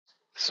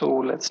So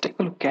let's take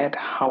a look at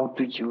how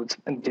to use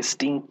a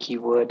distinct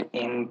keyword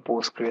in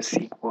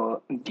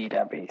PostgreSQL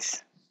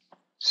database.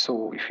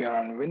 So if you're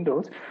on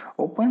Windows,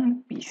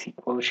 open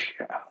psql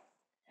shell.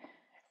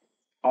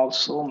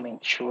 Also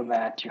make sure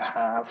that you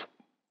have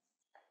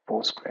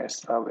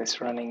Postgres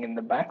service running in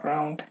the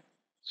background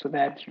so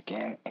that you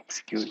can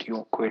execute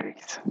your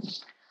queries.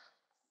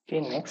 Okay,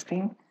 next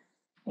thing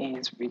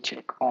is we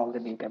check all the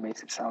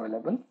databases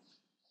available.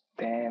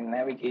 Then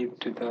navigate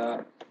to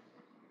the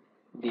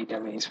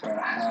database where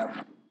I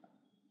have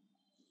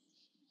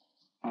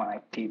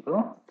my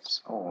table.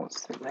 So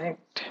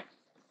select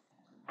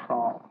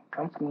from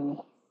company,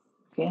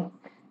 okay,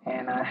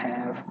 and I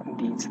have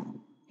these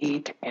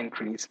 8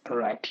 entries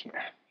right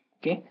here.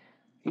 Okay,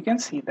 you can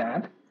see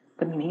that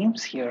the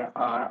names here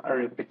are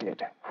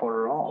repeated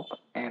for Rob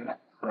and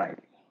Riley.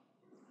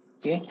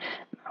 Okay,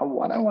 now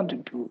what I want to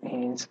do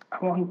is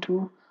I want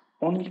to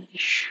only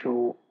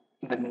show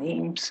the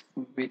names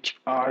which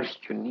are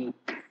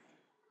unique.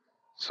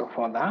 So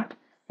for that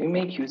we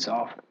make use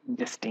of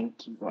distinct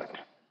keyword.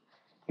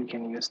 You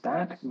can use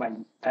that by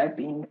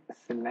typing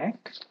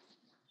select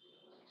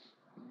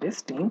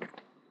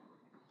distinct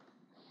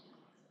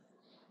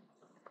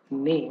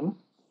name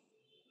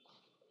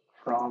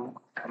from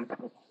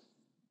company,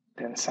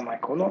 then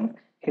semicolon,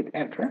 hit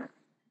enter,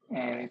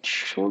 and it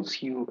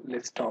shows you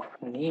list of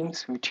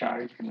names which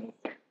are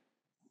unique.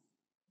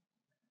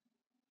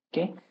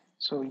 Okay,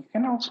 so you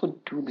can also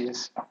do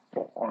this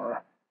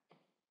for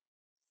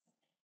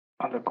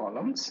other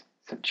columns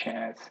such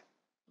as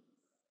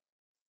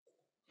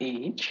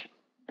age,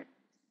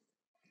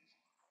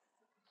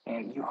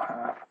 and you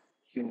have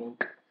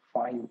unique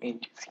 5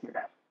 ages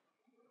here.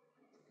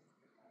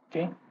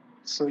 Okay,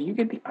 so you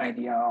get the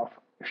idea of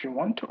if you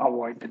want to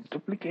avoid the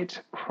duplicates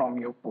from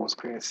your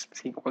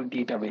PostgreSQL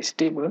database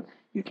table,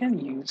 you can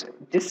use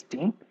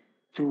distinct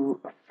to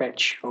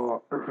fetch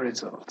your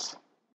results.